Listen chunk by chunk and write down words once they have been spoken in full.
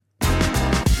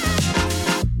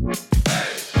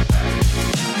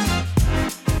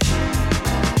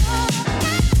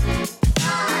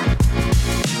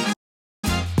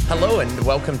and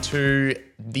welcome to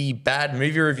the Bad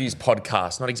Movie Reviews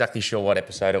podcast. Not exactly sure what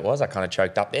episode it was. I kind of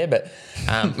choked up there, but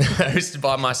hosted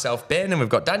by myself, Ben, and we've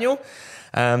got Daniel.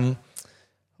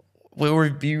 We'll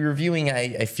be reviewing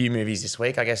a few movies this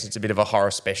week. I guess it's a bit of a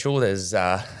horror special. There's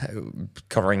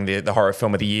covering the horror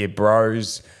film of the year,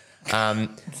 Bros. No,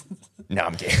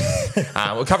 I'm kidding.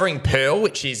 We're covering Pearl,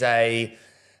 which is a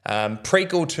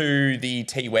prequel to the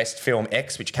T West film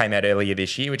X, which came out earlier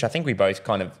this year, which I think we both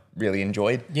kind of really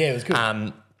enjoyed. Yeah, it was good.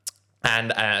 And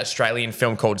an Australian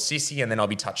film called Sissy, and then I'll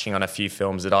be touching on a few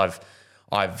films that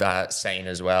I've seen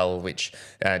as well, which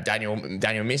Daniel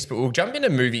missed. But we'll jump into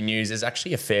movie news. There's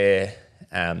actually a fair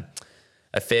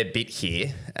bit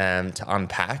here to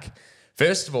unpack.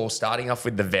 First of all, starting off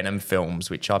with the Venom films,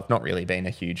 which I've not really been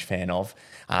a huge fan of.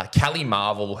 Callie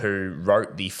Marvel, who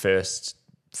wrote the first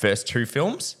two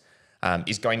films,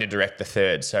 is going to direct the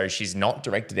third. So she's not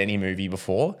directed any movie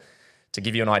before. To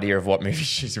give you an idea of what movies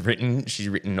she's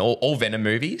written all Venom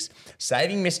movies.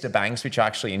 Saving Mr. Banks, which I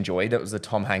actually enjoyed. It was the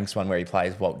Tom Hanks one where he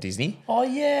plays Walt Disney. Oh,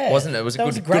 yeah. Wasn't it? It was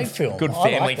a great film. Good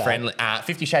family friendly.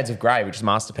 50 Shades of Grey, which is a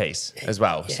masterpiece as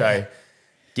well. Yeah. So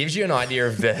gives you an idea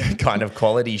of the kind of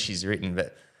quality she's written.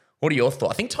 But what are your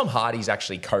thoughts? I think Tom Hardy's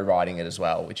actually co-writing it as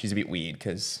well, which is a bit weird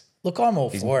because... Look, I'm all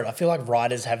for it. I feel like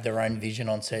writers have their own vision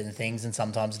on certain things, and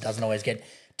sometimes it doesn't always get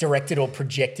directed or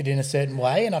projected in a certain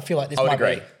way. And I feel like this might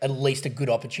be at least a good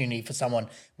opportunity for someone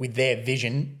with their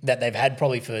vision that they've had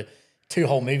probably for 2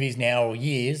 whole movies now or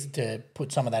years to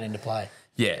put some of that into play.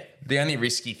 Yeah. The only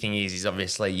risky thing is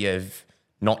obviously you've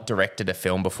not directed a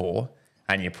film before,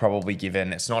 and you're probably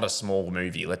given, it's not a small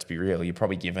movie, let's be real, you're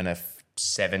probably given a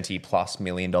 $70+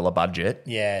 million budget.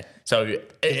 Yeah. So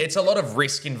it's a lot of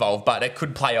risk involved, but it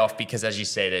could play off because, as you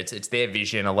said, it's their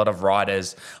vision. A lot of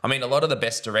writers, a lot of the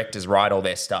best directors write all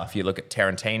their stuff. You look at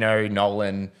Tarantino,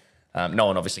 Nolan.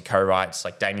 Nolan obviously co-writes,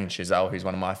 like Damien Chazelle, who's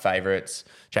one of my favorites.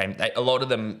 James, a lot of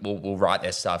them will write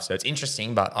their stuff. So it's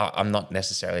interesting, but I'm not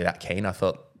necessarily that keen. I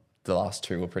thought the last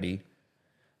two were pretty...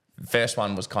 First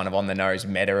one was kind of on the nose,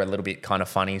 meta, a little bit kind of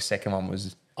funny. Second one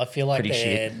was... I feel like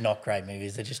they're not great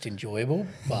movies. They're just enjoyable,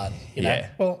 but,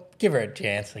 well, give her a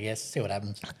chance, I guess, see what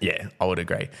happens. Yeah, I would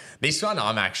agree. This one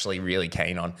I'm actually really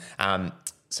keen on.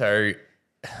 So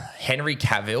Henry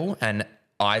Cavill and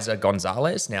Isa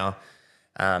Gonzalez. Now,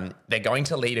 they're going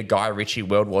to lead a Guy Ritchie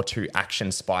World War II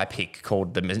action spy pick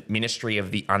called the Ministry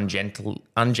of the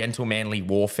Ungentlemanly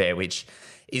Warfare, which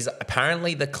is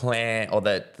apparently the clan or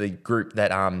the group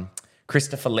that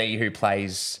Christopher Lee, who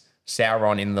plays...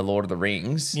 Sauron in The Lord of the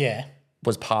Rings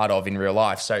was part of in real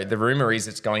life. So the rumor is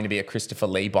it's going to be a Christopher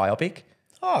Lee biopic.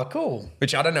 Oh, cool.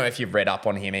 Which I don't know if you've read up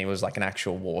on him. He was like an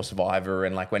actual war survivor.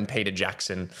 And like when Peter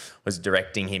Jackson was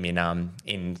directing him in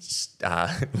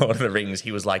Lord of the Rings,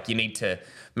 he was like, you need to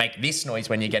make this noise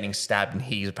when you're getting stabbed. And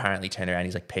he's apparently turned around.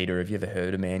 He's like, Peter, have you ever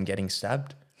heard a man getting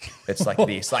stabbed? It's like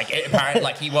this. Like apparently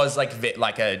like he was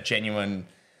like a genuine,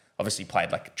 obviously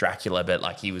played like Dracula, but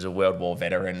like he was a World War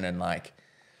veteran and like,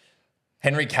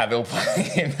 Henry Cavill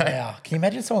playing him. Wow. Can you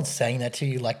imagine someone saying that to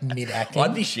you like mid-acting?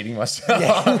 I'd be shitting myself.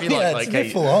 Yeah, I'd be like, it's a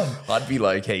bit full on. I'd be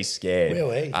low-key scared.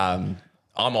 Really? I'm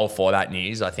all for that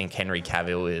news. I think Henry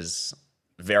Cavill is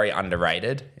very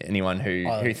underrated. Anyone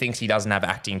who thinks he doesn't have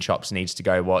acting chops needs to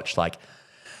go watch like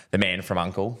The Man from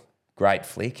U.N.C.L.E. Great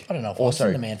flick. I don't know if I've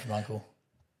seen The Man from U.N.C.L.E.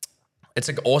 It's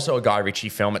also a Guy Ritchie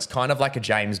film. It's kind of like a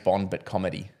James Bond but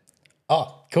comedy.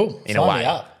 Oh, cool. In a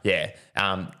way, yeah.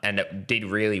 And it did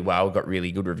really well, got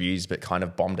really good reviews, but kind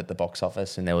of bombed at the box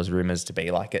office. And there was rumours to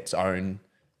be like its own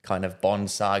kind of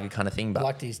Bond saga kind of thing. But I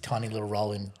liked his tiny little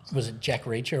role in, was it Jack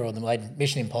Reacher or the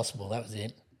Mission Impossible? That was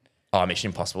it. Oh, Mission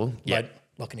Impossible. Yeah.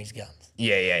 Locking his guns.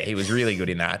 Yeah. He was really good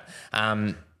in that.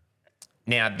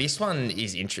 Now, this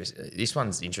one's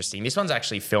interesting. This one's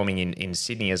actually filming in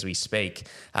Sydney as we speak.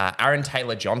 Aaron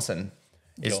Taylor-Johnson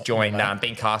is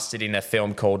being casted in a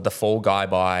film called The Fall Guy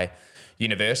by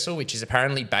Universal, which is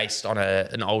apparently based on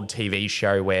an old TV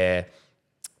show where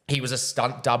he was a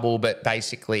stunt double, but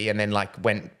basically, and then like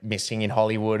went missing in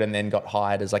Hollywood and then got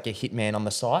hired as like a hitman on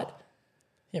the side.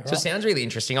 Yeah, right. So it sounds really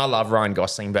interesting. I love Ryan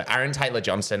Gosling, but Aaron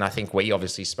Taylor-Johnson, I think we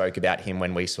obviously spoke about him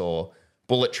when we saw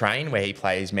Bullet Train, where he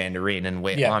plays Mandarin, and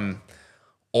I'm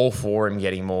all for him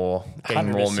getting more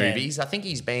 100%. Movies. I think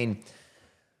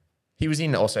he was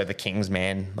in also The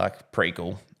Kingsman, like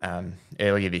prequel,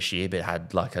 earlier this year, but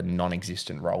had like a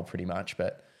non-existent role pretty much.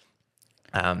 But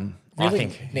really I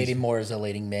think need him more as a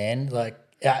leading man. Like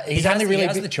he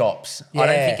has the chops.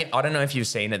 Yeah. I don't know if you've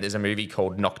seen it. There's a movie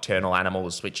called Nocturnal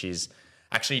Animals, which is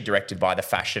actually directed by the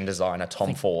fashion designer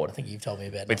Tom Ford. I think you've told me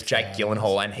about with Jake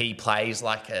Gyllenhaal, and he plays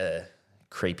like a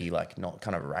creepy, like not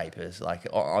kind of rapist, like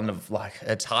on the like.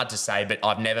 It's hard to say, but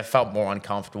I've never felt more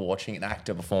uncomfortable watching an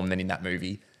actor perform than in that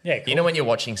movie. Yeah, cool. You know when you're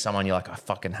watching someone, you're like, I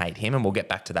fucking hate him, and we'll get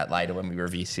back to that later when we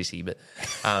review Sissy. But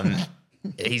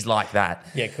he's like that.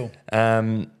 Yeah, cool.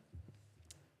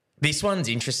 This one's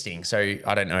interesting. So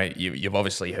I don't know. You've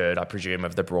obviously heard, I presume,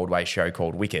 of the Broadway show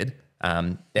called Wicked.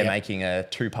 They're making a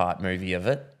 2-part movie of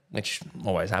it, which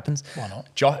always happens. Why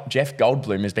not? Jeff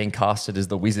Goldblum has been casted as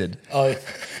the Wizard. Oh,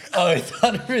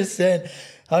 100%.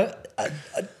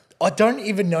 I don't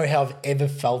even know how I've ever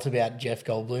felt about Jeff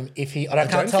Goldblum. I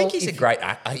don't think he's a great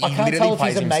actor. I can't tell if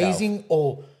he's amazing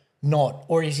or not,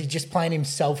 or is he just playing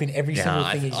himself in every single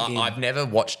thing he's in? I've never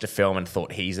watched a film and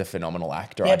thought he's a phenomenal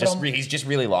actor. Yeah, he's just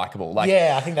really likable. Like,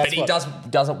 yeah, I think that's. But he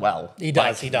does it well. He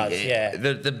does.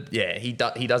 Yeah. He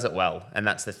does it well, and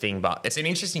that's the thing. But it's an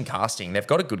interesting casting. They've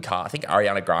got a good cast. I think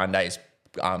Ariana Grande is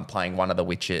playing one of the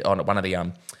witches, one of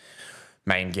the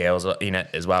main girls in it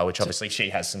as well, which obviously she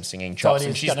has some singing chops. So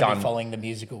and she's going to be following the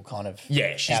musical kind of.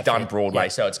 Yeah, she's done Broadway,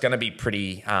 so it's going to be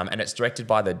pretty. And it's directed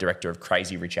by the director of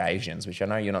Crazy Rich Asians, which I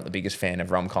know you're not the biggest fan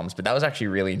of rom-coms, but that was actually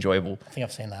really enjoyable. I think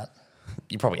I've seen that.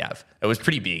 You probably have. It was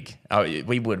pretty big.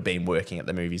 We would have been working at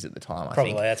the movies at the time, I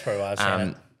think. That's probably why I've seen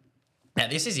it. Now,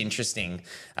 this is interesting.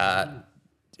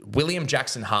 William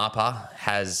Jackson Harper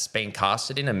has been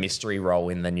casted in a mystery role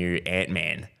in the new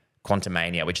Ant-Man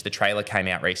Quantumania, which the trailer came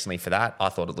out recently for that. I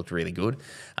thought it looked really good.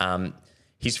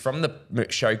 He's from the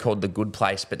show called The Good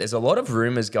Place, but there's a lot of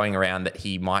rumors going around that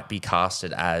he might be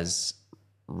casted as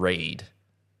Reed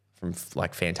from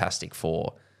like Fantastic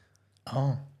Four.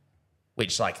 Oh.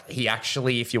 Which he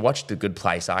actually, if you watch The Good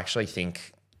Place, I actually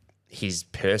think his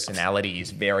personality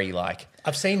is very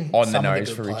I've seen on some the of nose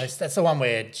The Good for Place. That's the one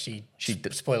where she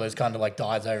spoilers kind of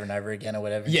dies over and over again or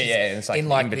whatever. Yeah, and it's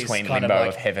in between limbo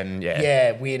of heaven.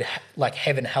 Yeah, weird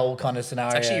heaven hell kind of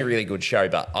scenario. It's actually a really good show,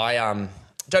 but I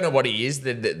don't know what he is.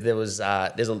 There's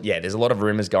a lot of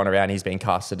rumors going around. He's been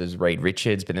casted as Reed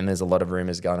Richards, but then there's a lot of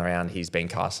rumors going around he's been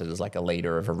casted as a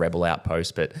leader of a rebel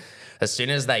outpost. But as soon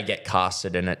as they get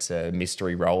casted and it's a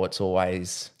mystery role, it's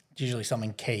usually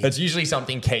something key. It's usually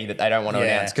something key that they don't want to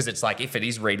announce, because it's if it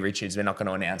is Reed Richards, we're not going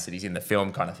to announce that he's in the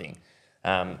film kind of thing.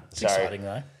 It's exciting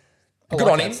though. Good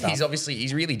on him.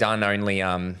 He's really done only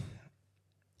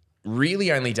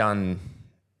done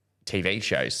TV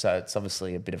shows, so it's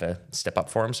obviously a bit of a step up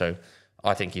for him. So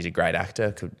I think he's a great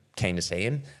actor. Keen to see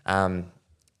him.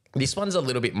 This one's a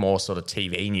little bit more sort of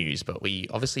TV news, but we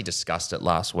obviously discussed it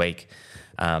last week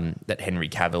that Henry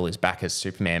Cavill is back as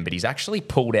Superman, but he's actually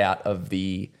pulled out of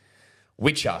the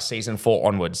Witcher season 4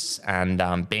 onwards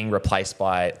and being replaced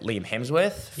by Liam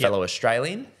Hemsworth, fellow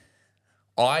Australian.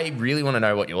 I really want to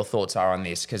know what your thoughts are on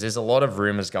this, because there's a lot of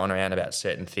rumours going around about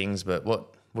certain things, but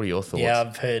what are your thoughts? Yeah,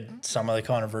 I've heard some of the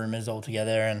kind of rumours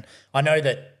altogether, and I know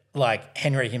that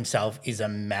Henry himself is a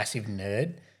massive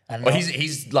nerd. And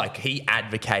he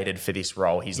advocated for this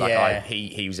role. He's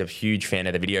he was a huge fan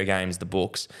of the video games, the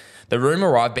books. The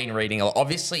rumor I've been reading,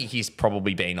 obviously he's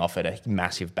probably been offered a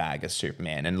massive bag as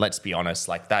Superman, and let's be honest,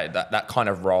 that kind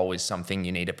of role is something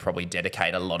you need to probably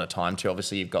dedicate a lot of time to.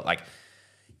 Obviously, you've got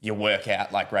your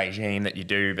workout regime that you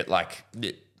do, but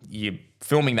you're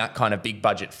filming that kind of big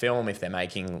budget film. If they're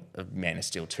making Man of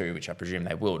Steel 2, which I presume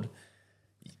they would,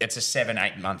 it's a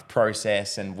 7-8 month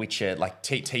process, and Witcher,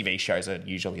 TV shows are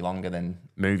usually longer than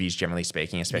movies, generally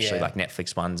speaking, especially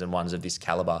Netflix ones and ones of this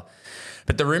caliber.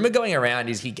 But the rumor going around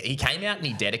is he came out and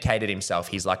he dedicated himself.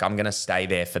 He's like, I'm going to stay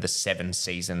there for the 7th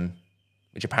season,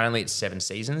 which apparently it's 7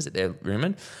 seasons that they're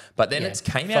rumored. But then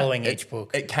following each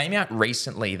book. It came out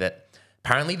recently that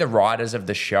apparently the writers of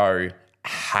the show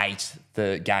hate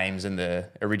the games and the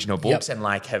original books and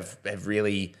have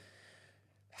really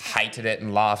hated it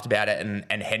and laughed about it,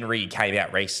 and Henry came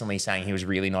out recently saying he was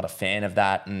really not a fan of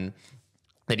that, and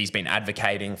that he's been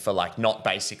advocating for not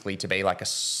basically to be a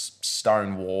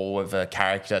stone wall of a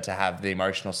character, to have the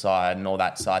emotional side and all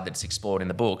that side that's explored in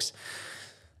the books.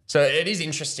 So it is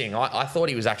interesting. I thought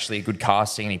he was actually a good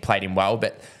casting and he played him well,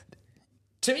 but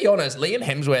to be honest, Liam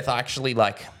Hemsworth, I actually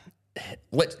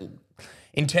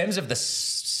in terms of the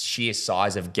sheer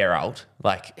size of Geralt,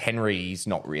 Henry's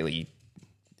not really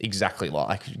exactly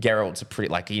Geralt's a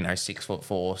pretty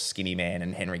 6'4" skinny man,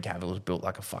 and Henry Cavill's built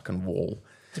like a fucking wall.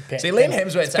 See, Liam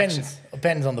Hemsworth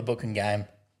depends on the book and game.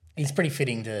 He's pretty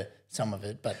fitting to some of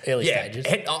it, but early stages.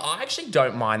 I actually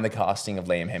don't mind the casting of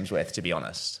Liam Hemsworth, to be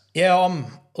honest. Yeah,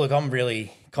 I'm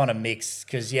really kind of mixed,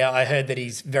 because I heard that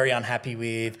he's very unhappy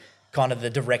with kind of the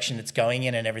direction it's going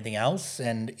in and everything else,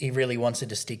 and he really wants it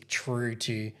to stick true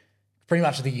to pretty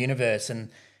much the universe. And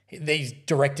these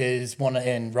directors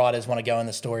and writers want to go in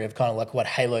the story of kind of what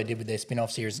Halo did with their spin-off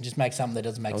series and just make something that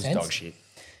doesn't make sense. Dog shit.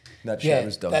 That show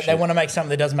was dog they shit. want to make something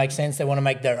that doesn't make sense. They want to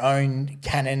make their own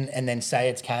canon and then say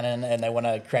it's canon, and they want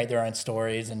to create their own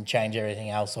stories and change everything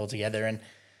else altogether. And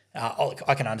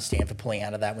I can understand for pulling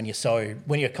out of that when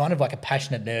you're kind of like a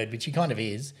passionate nerd, which he kind of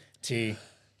is.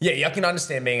 Yeah, I can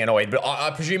understand being annoyed, but I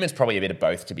presume it's probably a bit of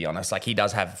both, to be honest. Like, he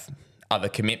does have other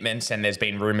commitments, and there's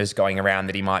been rumours going around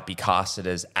that he might be casted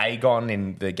as Aegon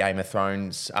in the Game of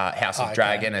Thrones House of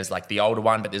Dragon as like the older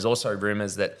one. But there's also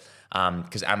rumours that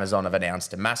because Amazon have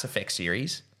announced a Mass Effect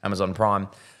series, Amazon Prime,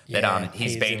 that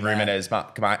he's been rumoured as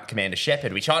Commander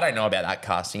Shepard, which I don't know about that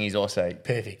casting. He's also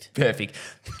perfect.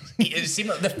 It's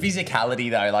similar, the physicality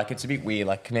though, like it's a bit weird.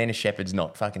 Like Commander Shepard's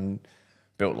not fucking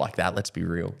built like that. Let's be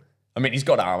real. I mean, he's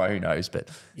got armor, who knows, but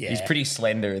he's pretty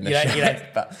slender in the show.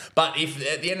 But if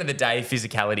at the end of the day,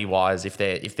 physicality wise, if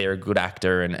they're a good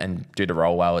actor and do the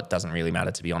role well, it doesn't really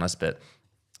matter, to be honest. But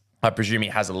I presume he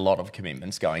has a lot of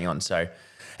commitments going on. So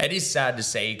it is sad to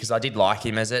see, because I did like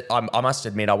him as it. I must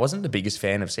admit, I wasn't the biggest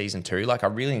fan of season 2. Like, I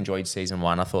really enjoyed season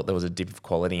 1. I thought there was a dip of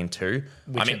quality in 2.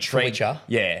 I'm intrigued.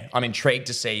 Yeah, I'm intrigued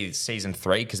to see season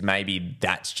 3, because maybe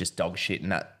that's just dog shit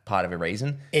and that part of a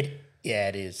reason. Yeah,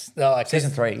 it is. Like, season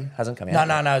 3 hasn't come out.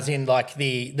 No. It's in like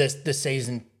the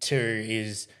season 2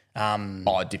 is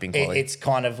dipping quality. It's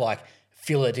kind of like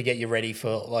filler to get you ready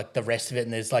for like the rest of it,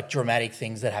 and there's like dramatic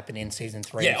things that happen in season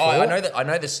 3. Yeah, I know that. I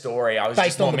know the story. I was based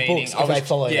just more on the meaning. books.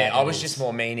 I was just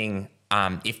more meaning.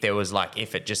 If there was like,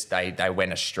 if it just they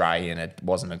went astray and it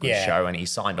wasn't a good show, and he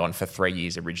signed on for 3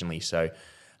 years originally. So,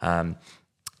 look,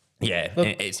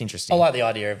 it's interesting. I like the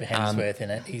idea of Hemsworth in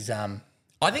it. He's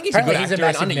I think he's a good actor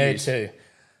and underused too.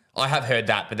 I have heard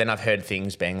that, but then I've heard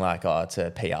things being like, "Oh, it's a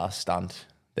PR stunt,"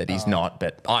 that he's not.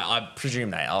 But I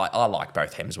presume I like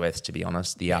both Hemsworths, to be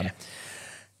honest. The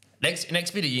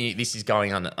next bit of this is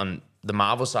going on the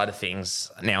Marvel side of things.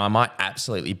 Now, I might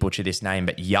absolutely butcher this name,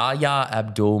 but Yahya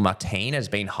Abdul-Mateen has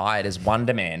been hired as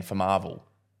Wonder Man for Marvel.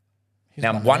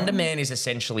 Wonder Man is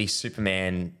essentially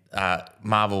Superman,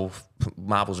 Marvel's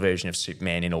version of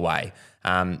Superman in a way.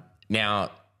 Now,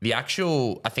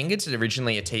 I think it's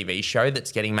originally a TV show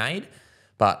that's getting made,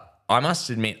 but I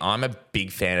must admit, I'm a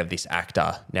big fan of this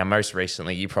actor. Now, most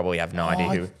recently, you probably have no idea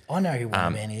who. I know who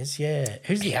Wonder Man is, yeah.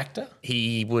 Who's the actor?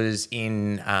 He was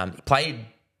in, he played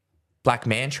Black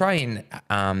Manta in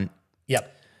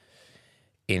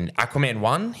Aquaman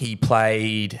 1. He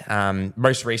played,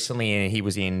 most recently, he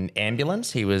was in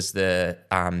Ambulance. He was the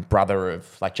brother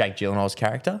of like Jake Gyllenhaal's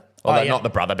character. Although not the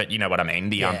brother, but you know what I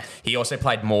mean. He also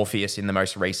played Morpheus in the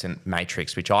most recent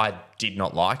Matrix, which I did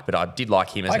not like, but I did like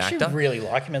him as an actor. I actually really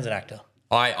like him as an actor.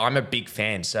 I'm a big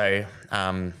fan, so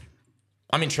I'm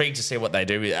intrigued to see what they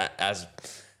do. As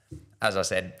I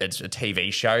said, it's a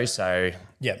TV show, so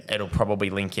it'll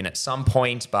probably link in at some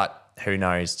point, but who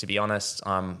knows? To be honest,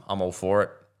 I'm all for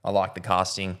it. I like the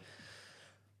casting.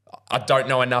 I don't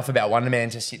know enough about Wonder Man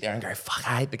to sit there and go, fuck,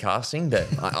 I hate the casting, but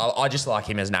I just like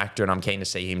him as an actor, and I'm keen to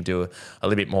see him do a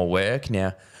little bit more work.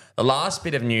 Now, the last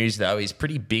bit of news, though, is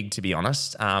pretty big, to be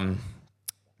honest,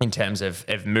 in terms of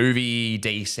movie,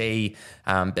 DC,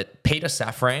 but Peter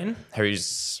Safran,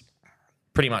 who's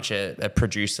pretty much a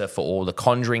producer for all the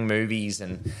Conjuring movies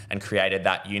and created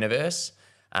that universe,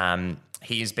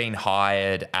 he has been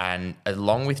hired, and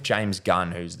along with James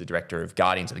Gunn, who's the director of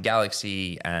Guardians of the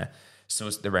Galaxy,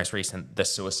 the most recent, The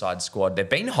Suicide Squad, they've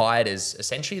been hired as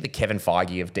essentially the Kevin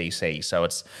Feige of DC. So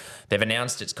they've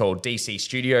announced it's called DC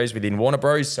Studios within Warner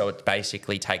Bros. So it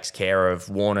basically takes care of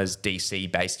Warner's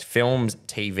DC-based films,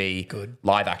 TV,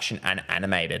 live action, and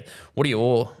animated. What are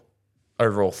your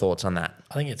overall thoughts on that?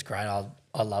 I think it's great.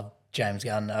 I love James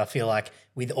Gunn. I feel like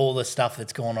with all the stuff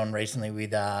that's gone on recently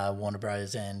with Warner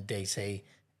Bros. And DC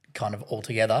kind of all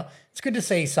together, it's good to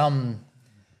see some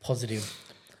positive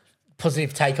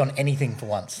take on anything for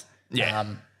once.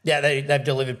 They've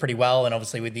delivered pretty well, and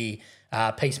obviously with the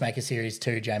Peacemaker series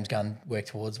too, James Gunn worked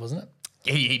towards, wasn't it?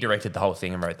 He directed the whole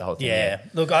thing and wrote the whole thing. Yeah.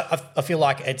 Look, I feel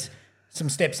like it's some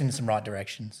steps in some right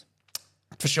directions.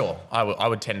 For sure. I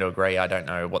would tend to agree. I don't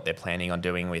know what they're planning on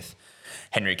doing with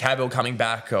Henry Cavill coming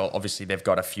back. Or obviously, they've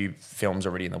got a few films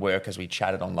already in the work, as we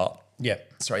chatted on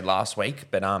last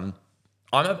week. But I'm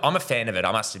a fan of it.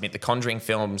 I must admit, the Conjuring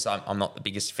films, I'm not the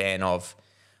biggest fan of.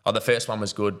 The first one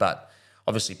was good, but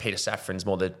obviously Peter Safran's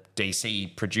more the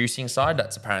DC producing side.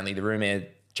 That's apparently the rumour.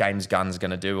 James Gunn's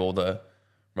going to do all the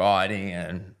writing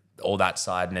and all that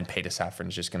side, and then Peter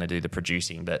Safran's just going to do the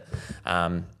producing. But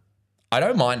I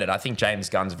don't mind it. I think James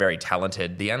Gunn's very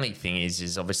talented. The only thing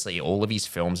is obviously all of his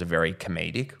films are very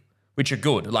comedic, which are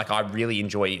good. Like, I really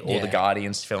enjoy all the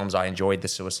Guardians films. I enjoyed the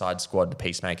Suicide Squad, the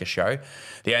Peacemaker show.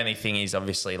 The only thing is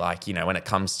obviously, like, you know, when it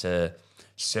comes to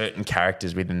certain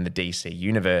characters within the DC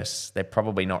universe, they're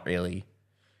probably not really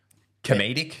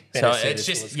comedic. Better So suited it's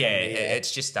just towards yeah, comedy, yeah.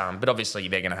 it's just but obviously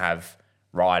they're going to have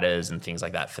writers and things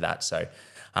like that for that. So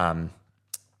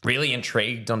really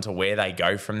intrigued onto where they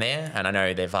go from there. And I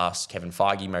know they've asked Kevin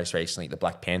Feige most recently at the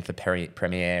Black Panther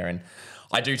premiere, and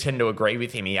I do tend to agree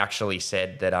with him. He actually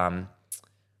said that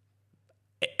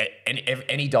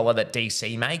any dollar that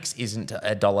DC makes isn't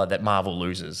a dollar that Marvel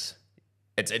loses.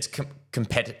 It's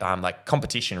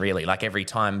competition really. Like every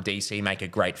time DC make a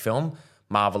great film,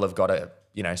 Marvel have got to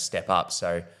step up.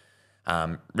 So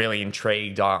really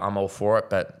intrigued. I'm all for it.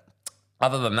 But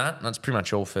other than that, that's pretty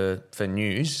much all for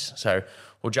news. So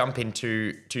we'll jump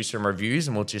into some reviews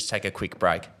and we'll just take a quick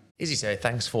break. Izzy, so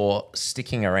thanks for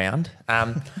sticking around.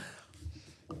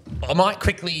 I might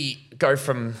quickly go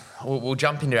from. We'll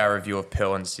jump into our review of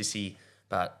Pearl and Sissy,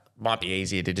 but might be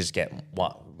easier to just get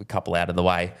a couple out of the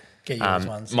way. Get yours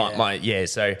ones.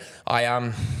 So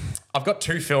I've got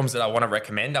two films that I want to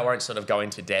recommend. I won't sort of go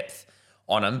into depth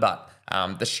on them, but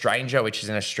The Stranger, which is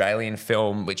an Australian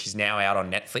film, which is now out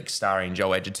on Netflix, starring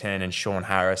Joe Edgerton and Sean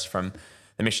Harris from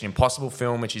the Mission Impossible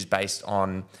film, which is based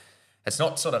on. It's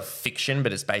not sort of fiction,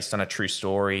 but it's based on a true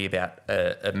story about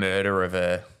a murder of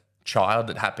a child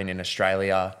that happened in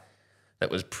Australia that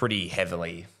was pretty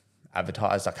heavily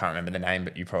advertised. I can't remember the name,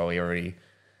 but you probably already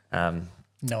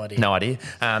No idea.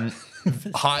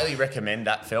 Highly recommend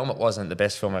that film. It wasn't the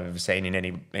best film I've ever seen in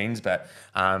any means, but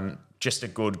just a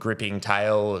good gripping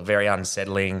tale, very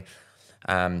unsettling.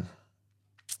 And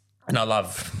I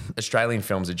love Australian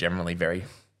films are generally very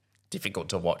difficult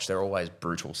to watch. They're always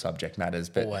brutal subject matters,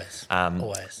 but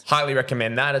always. Highly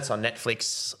recommend that. It's on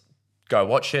Netflix. Go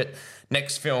watch it.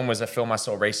 Next film was a film I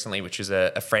saw recently, which is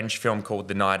a French film called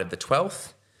The Night of the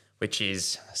 12th, which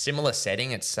is similar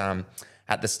setting. It's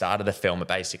at the start of the film, it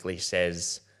basically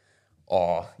says,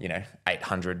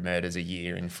 800 murders a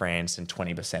year in France and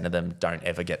 20% of them don't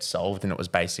ever get solved. And it was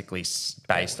basically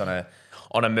based on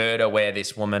a murder where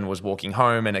this woman was walking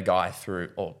home and a guy they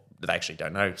actually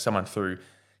don't know, someone threw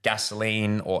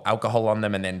gasoline or alcohol on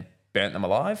them and then burnt them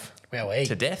alive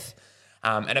to death.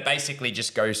 And it basically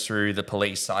just goes through the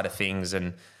police side of things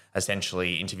and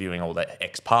essentially interviewing all the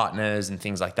ex-partners and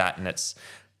things like that. And it's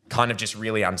kind of just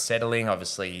really unsettling.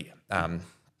 Obviously,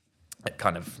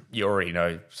 you already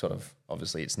know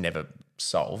obviously it's never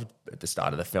solved at the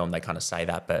start of the film. They kind of say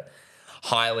that, but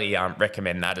highly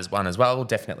recommend that as one as well.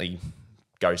 Definitely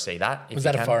go see that. Was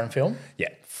that a foreign film? Yeah,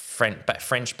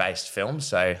 French-based film.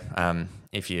 So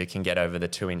if you can get over the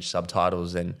 2-inch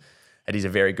subtitles, then it is a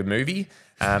very good movie.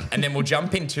 And then we'll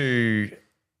jump into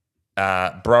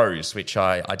Bros, which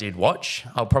I did watch.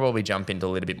 I'll probably jump into a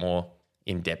little bit more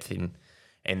in depth in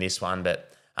this one,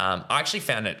 but I actually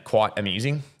found it quite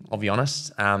amusing, I'll be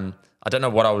honest. I don't know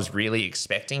what I was really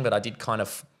expecting, but I did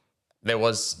there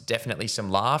was definitely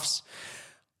some laughs.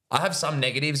 I have some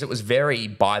negatives. It was very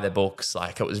by the books.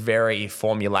 Like it was very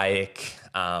formulaic,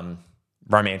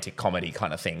 romantic comedy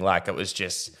kind of thing. Like it was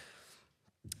just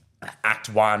act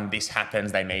 1, this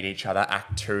happens, they meet each other.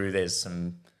 Act 2, there's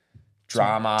some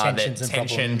drama,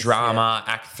 tension, drama.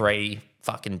 Yeah. Act 3,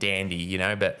 fucking dandy,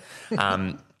 But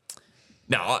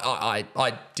no,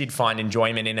 I did find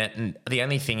enjoyment in it. And the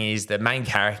only thing is the main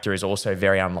character is also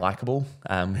very unlikable,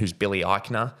 who's Billy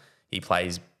Eichner. He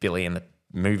plays Billy in the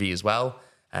movie as well.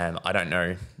 I don't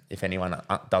know if anyone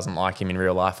doesn't like him in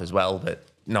real life as well, but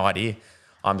no idea.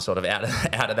 I'm sort of out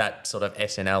of that sort of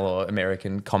SNL or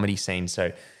American comedy scene.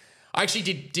 So I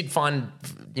actually did find,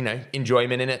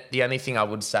 enjoyment in it. The only thing I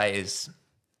would say is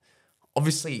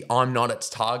obviously I'm not its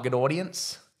target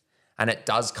audience, and it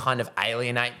does kind of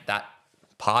alienate that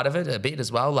part of it a bit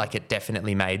as well. Like it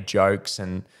definitely made jokes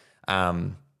and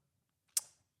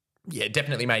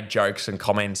definitely made jokes and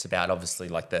comments about obviously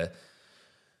like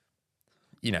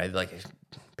like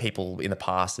people in the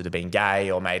past that have been gay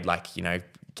or made like,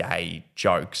 gay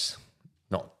jokes,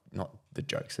 not the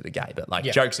jokes that are gay, but like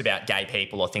jokes about gay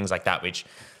people or things like that, which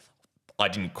I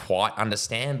didn't quite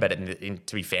understand. But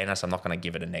to be fairness, I'm not going to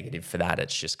give it a negative for that.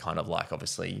 It's just kind of like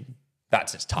obviously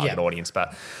that's its target audience.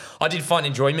 But I did find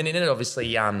enjoyment in it.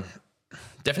 Obviously,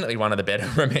 definitely one of the better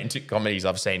romantic comedies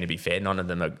I've seen, to be fair. None of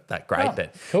them are that great,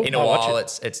 but cool. In a while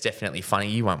it's definitely funny.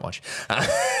 You won't watch.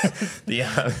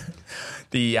 No,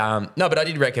 but I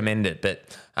did recommend it. But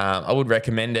I would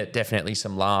recommend it. Definitely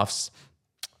some laughs.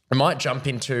 I might jump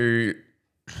into,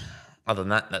 other than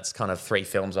that, that's kind of 3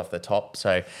 films off the top.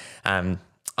 So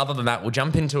other than that, we'll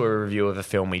jump into a review of a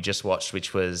film we just watched,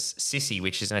 which was Sissy,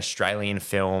 which is an Australian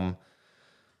film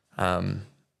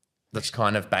that's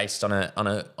kind of based on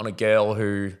a girl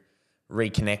who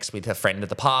reconnects with her friend of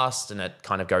the past, and it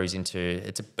kind of goes into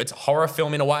it's a horror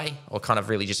film in a way, or kind of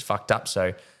really just fucked up.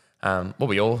 So what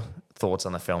were your thoughts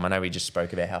on the film? I know we just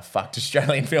spoke about how fucked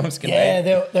Australian films can Yeah,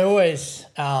 be. they always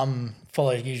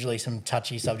follow usually some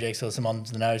touchy subjects or some on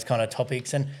the nose kind of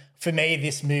topics. And for me,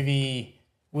 this movie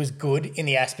was good in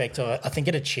the aspect of I think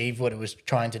it achieved what it was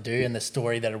trying to do and the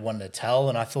story that it wanted to tell.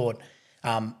 And I thought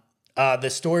the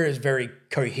story is very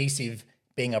cohesive,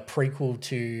 being a prequel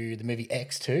to the movie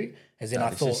X2. As in,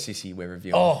 I thought, this is Sissy we're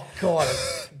reviewing. oh God,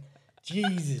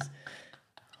 Jesus.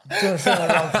 Doing something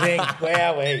the wrong thing.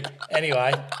 Wowee.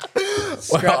 Anyway,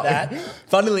 scrap that.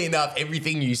 Funnily enough,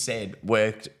 everything you said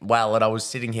worked well, and I was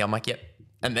sitting here, I'm like, yep.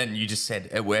 And then you just said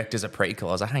it worked as a prequel.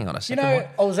 I was like, hang on a second.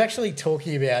 I was actually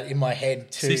talking about in my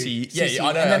head to Sissy. Yeah,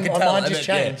 I know. and I then can my tell. mind just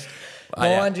changed.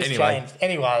 My mind just changed.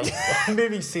 Anyway,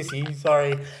 movie Sissy,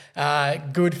 sorry.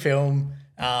 Good film.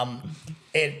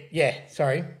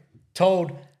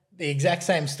 Told the exact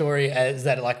same story as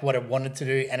that, like what it wanted to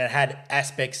do, and it had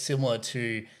aspects similar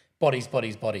to Bodies.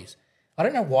 I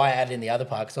don't know why I added in the other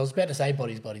part because I was about to say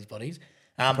Bodies. Probably But just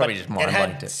it mind had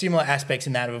blanked it. similar aspects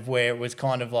in that of where it was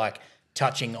kind of like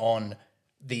touching on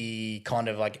the kind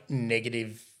of like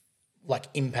negative like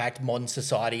impact modern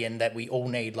society, and that we all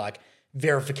need like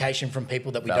verification from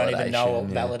people that we don't even know, or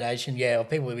validation, or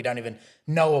people we don't even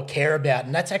know or care about.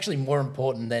 And that's actually more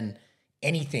important than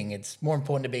anything. It's more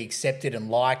important to be accepted and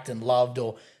liked and loved,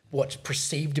 or what's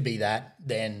perceived to be that,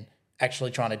 than actually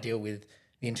trying to deal with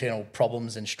the internal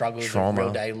problems and struggles of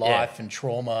real day life and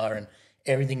trauma and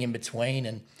everything in between.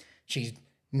 And she's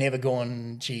never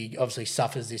gone, she obviously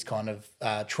suffers this kind of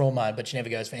trauma, but she never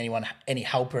goes for anyone, any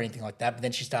help or anything like that. But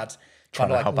then she starts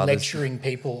kind of like lecturing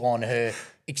people on her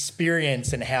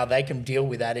experience and how they can deal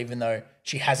with that, even though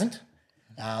she hasn't.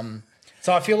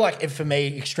 So I feel like for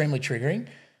me, extremely triggering.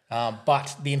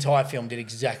 But the entire film did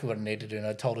exactly what it needed to do. And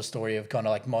it told a story of kind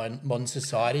of like modern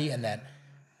society, and that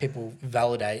people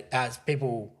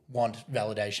people want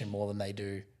validation more than they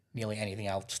do nearly anything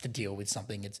else to deal with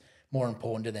something. It's more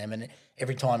important to them. And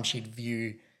every time she'd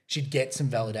get some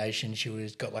validation, she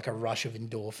got like a rush of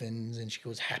endorphins and she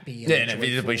was happy. And and it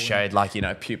visibly showed like,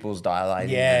 pupils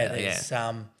dilating.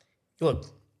 Yeah, look,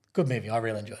 good movie. I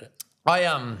really enjoyed it.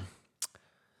 I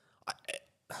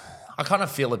kind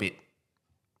of feel a bit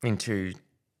into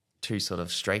two sort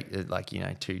of straight,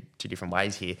 two different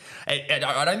ways here.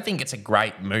 I don't think it's a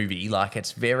great movie. Like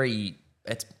it's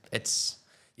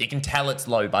you can tell it's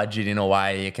low budget in a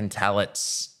way. You can tell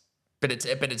but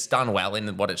it's done well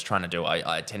in what it's trying to do.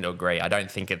 I tend to agree. I don't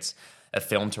think it's a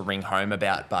film to ring home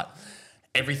about, but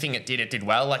everything it did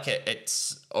well. Like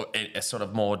it's a sort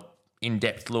of more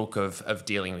in-depth look of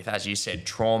dealing with, as you said,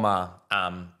 trauma,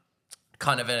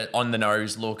 kind of an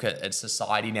on-the-nose look at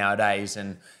society nowadays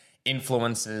and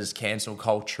influences cancel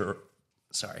culture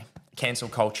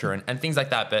and things like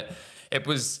that. But it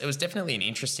was definitely an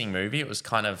interesting movie. It was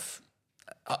kind of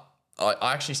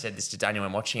I actually said this to Daniel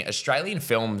when watching it. Australian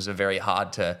films are very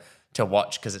hard to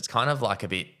watch because it's kind of like a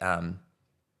bit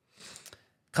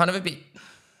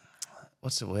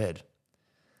what's the word?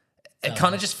 It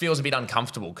kind of just feels a bit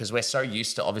uncomfortable because we're so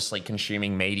used to obviously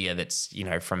consuming media that's,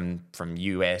 from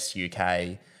US,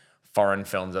 UK, foreign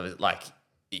films of it, like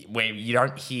where you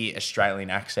don't hear Australian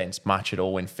accents much at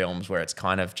all in films, where it's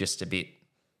kind of just a bit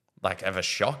like of a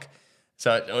shock.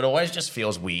 So it always just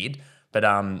feels weird. But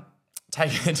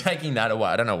taking that away,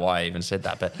 I don't know why I even said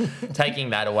that, but taking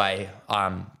that away,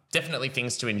 definitely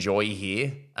things to enjoy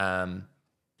here.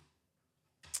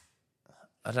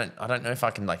 I don't know if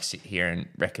I can like sit here and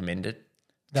recommend it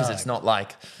because it's not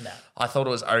like I thought it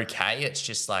was okay. It's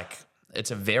just like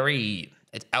it's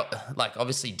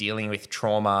obviously dealing with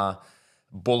trauma,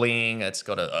 bullying. It's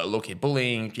got a look at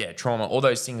bullying, trauma, all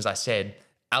those things I said.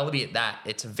 Albeit that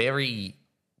it's a very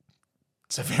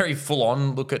full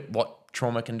on look at what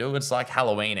trauma can do. It's like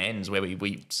Halloween Ends, where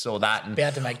we saw that, and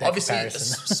about to make that obviously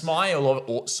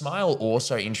comparison. Smile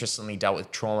also interestingly dealt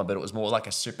with trauma, but it was more like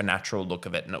a supernatural look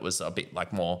of it, and it was a bit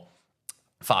like more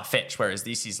far fetched. Whereas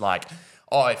this is like,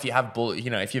 if you have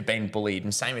if you've been bullied,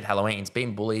 and same with Halloween, it's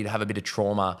been bullied, have a bit of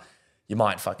trauma, you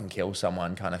might fucking kill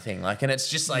someone, kind of thing. Like, and it's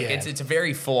just like it's a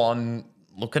very full on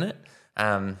look at it.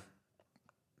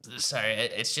 So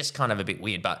it's just kind of a bit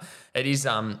weird, but it is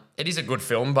a good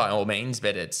film by all means,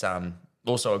 but it's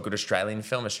also a good Australian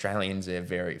film.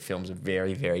 Films are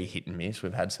very, very hit and miss.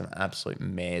 We've had some absolute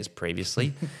mares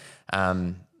previously.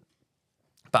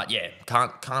 But yeah,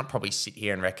 can't probably sit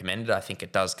here and recommend it. I think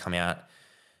it does come out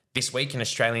this week in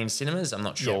Australian cinemas. I'm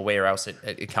not sure where else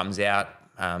it comes out,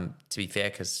 to be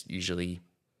fair, because usually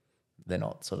they're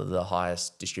not sort of the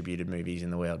highest distributed movies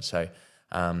in the world. So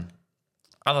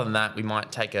other than that, we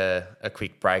might take a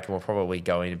quick break, and we'll probably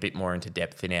go in a bit more into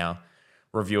depth in our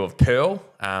review of Pearl,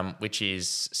 which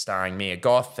is starring Mia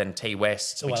Goth and T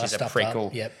West, which is a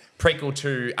prequel. Yep. Prequel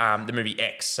to the movie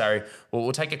X. So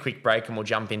we'll take a quick break and we'll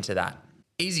jump into that.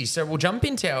 Easy. So we'll jump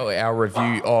into our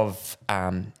review of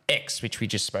X, which we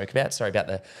just spoke about. Sorry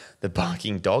about the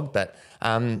barking dog. But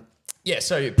so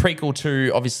prequel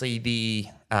to obviously the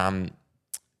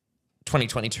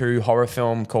 2022 horror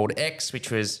film called X,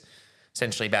 which was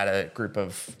essentially about a group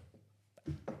of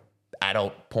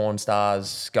adult porn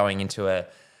stars going into a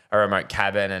remote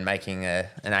cabin and making an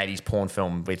 80s porn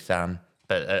film with a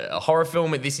horror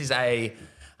film. This is a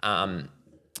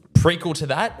prequel to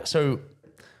that. So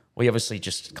we obviously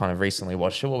just kind of recently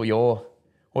watched it. What were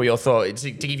your thoughts?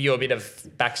 To give you a bit of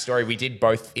backstory, we did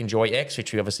both enjoy X,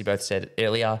 which we obviously both said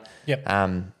earlier. Yep.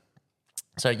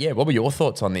 What were your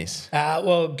thoughts on this?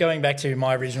 Well, going back to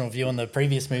my original view on the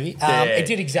previous movie, it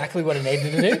did exactly what it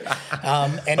needed to do,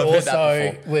 and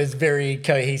also was very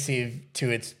cohesive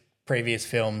to its previous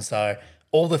film. So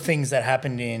all the things that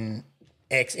happened in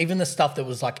X, even the stuff that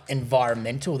was like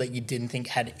environmental that you didn't think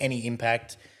had any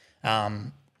impact,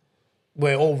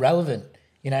 were all relevant.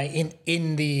 You know,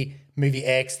 in the movie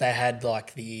X, they had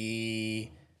like the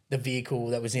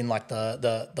vehicle that was in like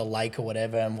the lake or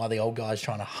whatever, and while the old guy's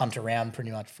trying to hunt around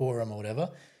pretty much for him or whatever,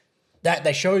 that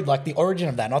they showed like the origin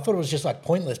of that. And I thought it was just like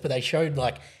pointless, but they showed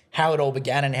like how it all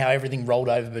began and how everything rolled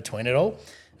over between it all.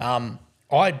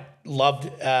 I loved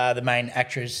the main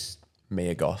actress,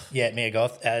 Mia Goth. Yeah, Mia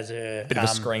Goth as a bit of a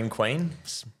scream queen.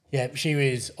 Yeah, she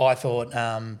was. I thought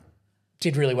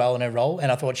did really well in her role,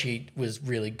 and I thought she was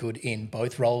really good in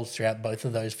both roles throughout both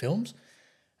of those films.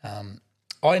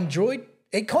 I enjoyed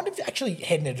it. Kind of actually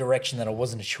head in a direction that I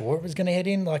wasn't sure it was going to head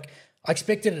in. Like I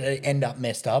expected it to end up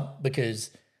messed up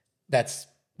because that's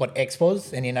what X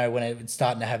was, and you know when it was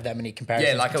starting to have that many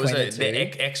comparisons. Yeah, like it was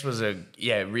X was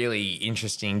a really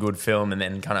interesting, good film, and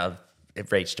then kind of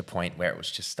it reached a point where it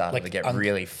was just starting to get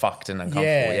really fucked and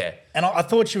uncomfortable. Yeah. And I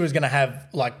thought she was going to have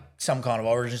like some kind of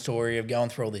origin story of going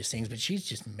through all these things, but she's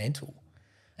just mental.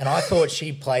 And I thought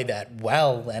she played that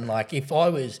well. And like if I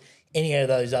was any of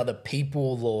those other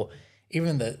people or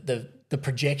even the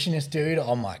projectionist dude,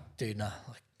 I'm like, dude, no,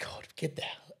 like God, get the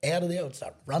hell out of there. I'd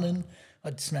start running.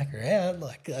 I'd smack her out.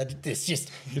 Like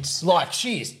it's like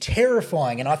she is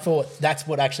terrifying. And I thought that's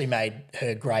what actually made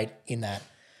her great in that.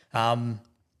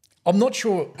 I'm not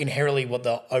sure inherently what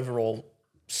the overall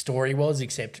story was,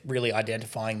 except really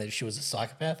identifying that she was a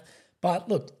psychopath. But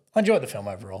look, I enjoyed the film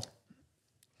overall.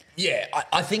 Yeah,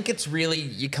 I think it's really,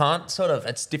 you can't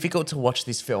it's difficult to watch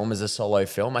this film as a solo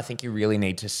film. I think you really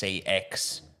need to see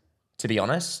X, to be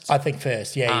honest. I think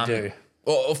first, you do.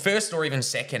 Or first or even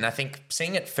second. I think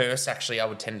seeing it first, actually, I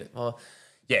would tend to,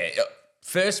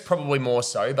 first probably more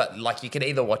so, but like you could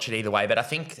either watch it either way. But I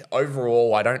think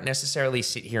overall, I don't necessarily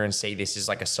sit here and see this as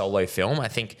like a solo film. I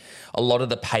think a lot of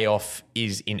the payoff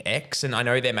is in X, and I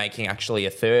know they're making actually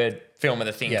a third film of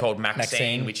the thing called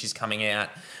Maxine, which is coming out,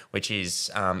 which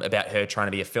is about her trying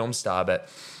to be a film star, but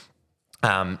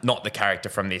not the character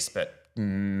from this, but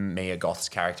Mia Goth's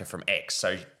character from X.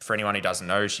 So for anyone who doesn't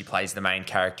know, she plays the main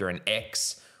character in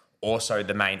X, also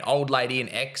the main old lady in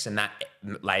X, and that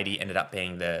lady ended up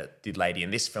being the lady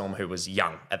in this film who was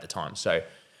young at the time. So a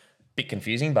bit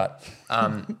confusing, but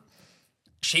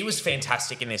she was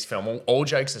fantastic in this film. All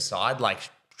jokes aside, like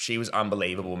she was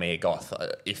unbelievable, Mia Goth.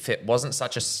 If it wasn't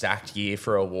such a stacked year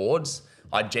for awards,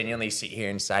 I'd genuinely sit here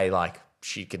and say like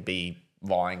she could be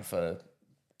vying for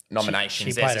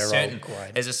nominations. She played her role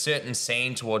great. There's a certain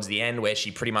scene towards the end where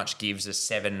she pretty much gives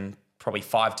a probably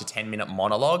 5 to 10 minute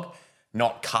monologue,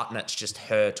 not cut, and it's just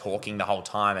her talking the whole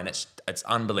time, and it's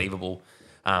unbelievable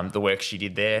the work she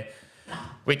did there,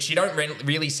 which you don't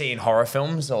really see in horror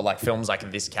films or like films like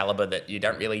this caliber, that you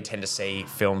don't really tend to see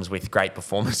films with great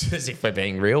performances if we're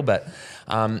being real. But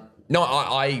no,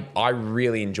 I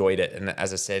really enjoyed it, and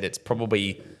as I said, it's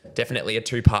probably definitely a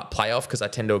 2-part playoff because I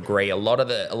tend to agree a lot of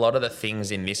the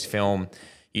things in this film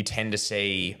you tend to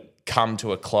see come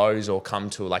to a close or come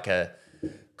to like a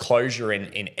closure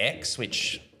in X,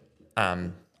 which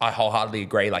I wholeheartedly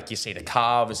agree. Like you see the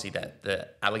car, obviously the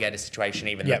alligator situation,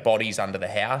 even the bodies under the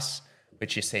house,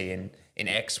 which you see in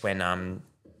X when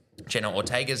Jenna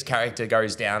Ortega's character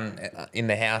goes down in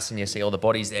the house and you see all the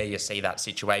bodies there. You see that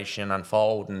situation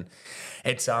unfold, and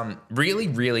it's really,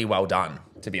 really well done,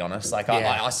 to be honest. Like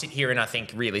I sit here and I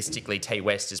think realistically T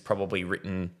West has probably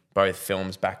written both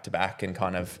films back to back and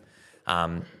kind of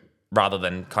rather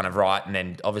than kind of write, and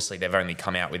then obviously they've only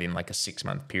come out within like a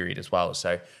 6-month period as well.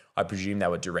 So I presume they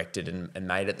were directed and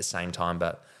made at the same time,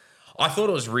 but I thought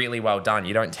it was really well done.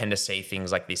 You don't tend to see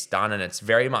things like this done, and it's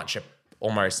very much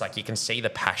almost like you can see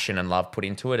the passion and love put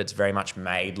into it. It's very much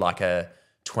made like a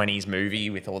 20s movie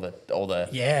with all the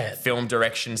Yeah. film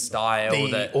direction style,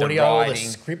 The the audio, writing,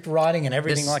 the script writing, and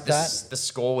everything like that. The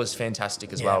score was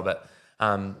fantastic as Yeah. well. But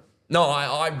no,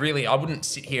 I wouldn't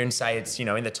sit here and say it's,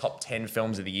 in the top 10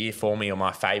 films of the year for me or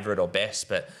my favorite or best,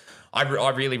 but I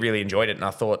really, really enjoyed it. And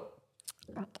I thought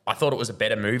it was a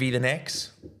better movie than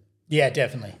X. Yeah,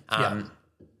 definitely.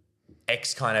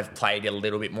 X kind of played a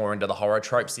little bit more into the horror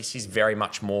tropes. This is very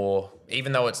much more,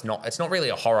 even though it's not really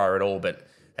a horror at all, but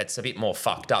it's a bit more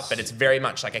fucked up. But it's very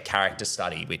much like a character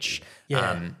study, which It's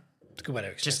a good way to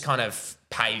express just kind of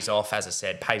pays off, as I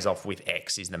said, pays off with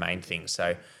X is the main thing.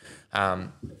 So,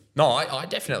 no, I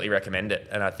definitely recommend it,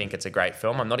 and I think it's a great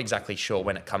film. I'm not exactly sure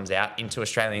when it comes out into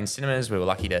Australian cinemas. We were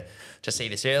lucky to see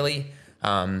this early.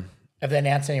 Have they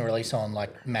announced any release on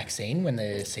like Maxine when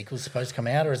the sequel's supposed to come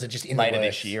out, or is it just in Later the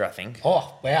works? this year, I think.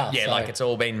 Oh wow! Yeah, So- like it's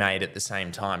all been made at the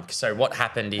same time. So what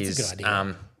happened is, a good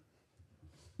idea.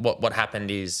 what happened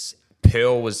is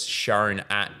Pearl was shown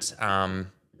at a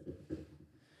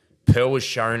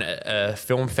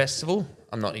film festival.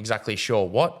 I'm not exactly sure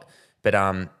what, but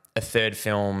a third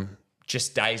film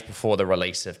just days before the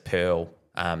release of Pearl.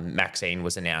 Maxine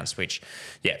was announced, which,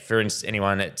 for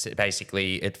anyone,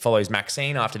 it follows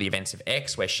Maxine after the events of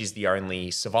X, where she's the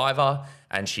only survivor,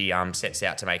 and she sets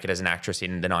out to make it as an actress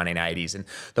in the 1980s. And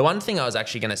the one thing I was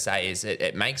actually going to say is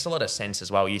it makes a lot of sense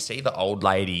as well. You see the old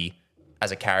lady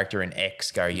as a character in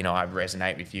X go, I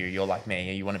resonate with you. You're like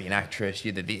me. You want to be an actress.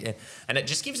 And it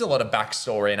just gives a lot of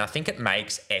backstory, and I think it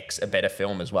makes X a better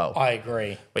film as well. I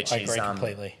agree. Which I is, agree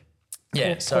completely.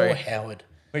 Yeah, Poor Howard.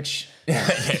 Which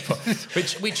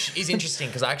is interesting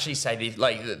because I actually say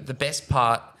the best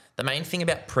part, the main thing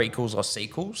about prequels or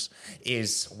sequels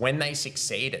is when they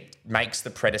succeed, it makes the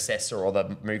predecessor or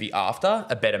the movie after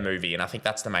a better movie, and I think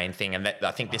that's the main thing. And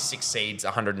I think this succeeds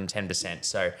 110%.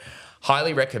 So,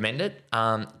 highly recommend it.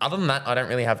 Other than that, I don't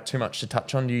really have too much to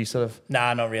touch on. Do you sort of?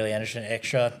 Nah, not really. Anything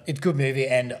extra. It's a good movie,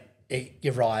 and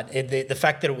you're right. The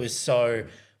fact that it was so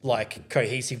like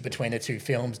cohesive between the two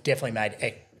films definitely made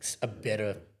X a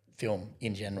better film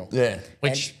in general. Yeah.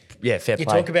 Which, fair play. You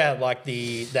talk about like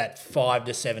that 5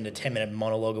 to 7 to 10 minute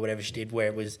monologue or whatever she did, where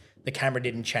it was the camera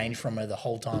didn't change from her the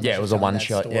whole time. Yeah, it was a one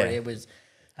shot. Story. Yeah, it was.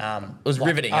 It was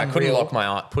riveting. I couldn't lock my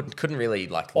eye. Couldn't really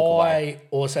look away. I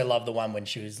also love the one when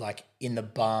she was like in the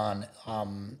barn,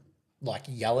 like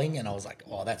yelling, and I was like,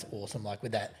 "Oh, that's awesome!" Like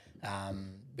with that,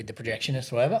 with the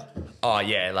projectionist, or whatever. Oh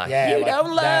yeah, you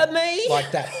don't love me.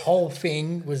 Like that whole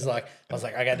thing was like, I was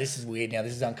like, okay, this is weird now.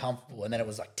 This is uncomfortable, and then it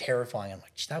was like terrifying. I'm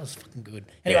like, that was fucking good.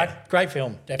 Anyway, great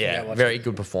film. Definitely go watch very it.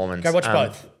 good performance. Go watch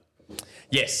both.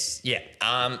 Yes, yeah.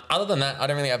 Other than that, I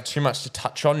don't really have too much to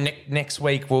touch on. Next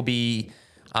week we'll be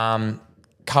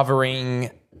covering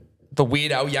the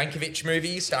Weird Al Yankovic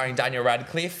movie starring Daniel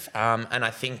Radcliffe, and I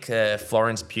think a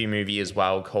Florence Pugh movie as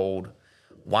well called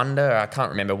Wonder. I can't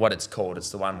remember what it's called.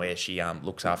 It's the one where she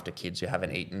looks after kids who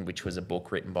haven't eaten, which was a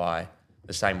book written by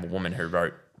the same woman who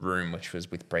wrote Room, which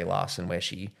was with Brie Larson, where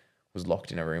she was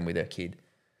locked in a room with her kid.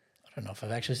 I don't know if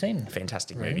I've actually seen it.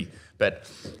 Fantastic movie.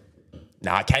 But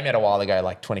no, it came out a while ago,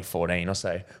 like 2014 or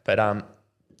so. But other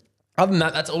than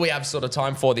that, that's all we have sort of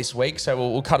time for this week. So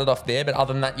we'll cut it off there. But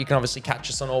other than that, you can obviously catch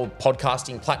us on all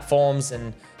podcasting platforms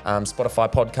and Spotify,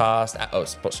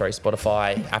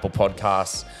 Apple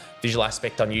Podcasts, Visual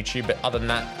Aspect on YouTube. But other than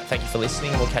that, thank you for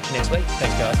listening. We'll catch you next week.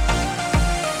 Thanks, guys.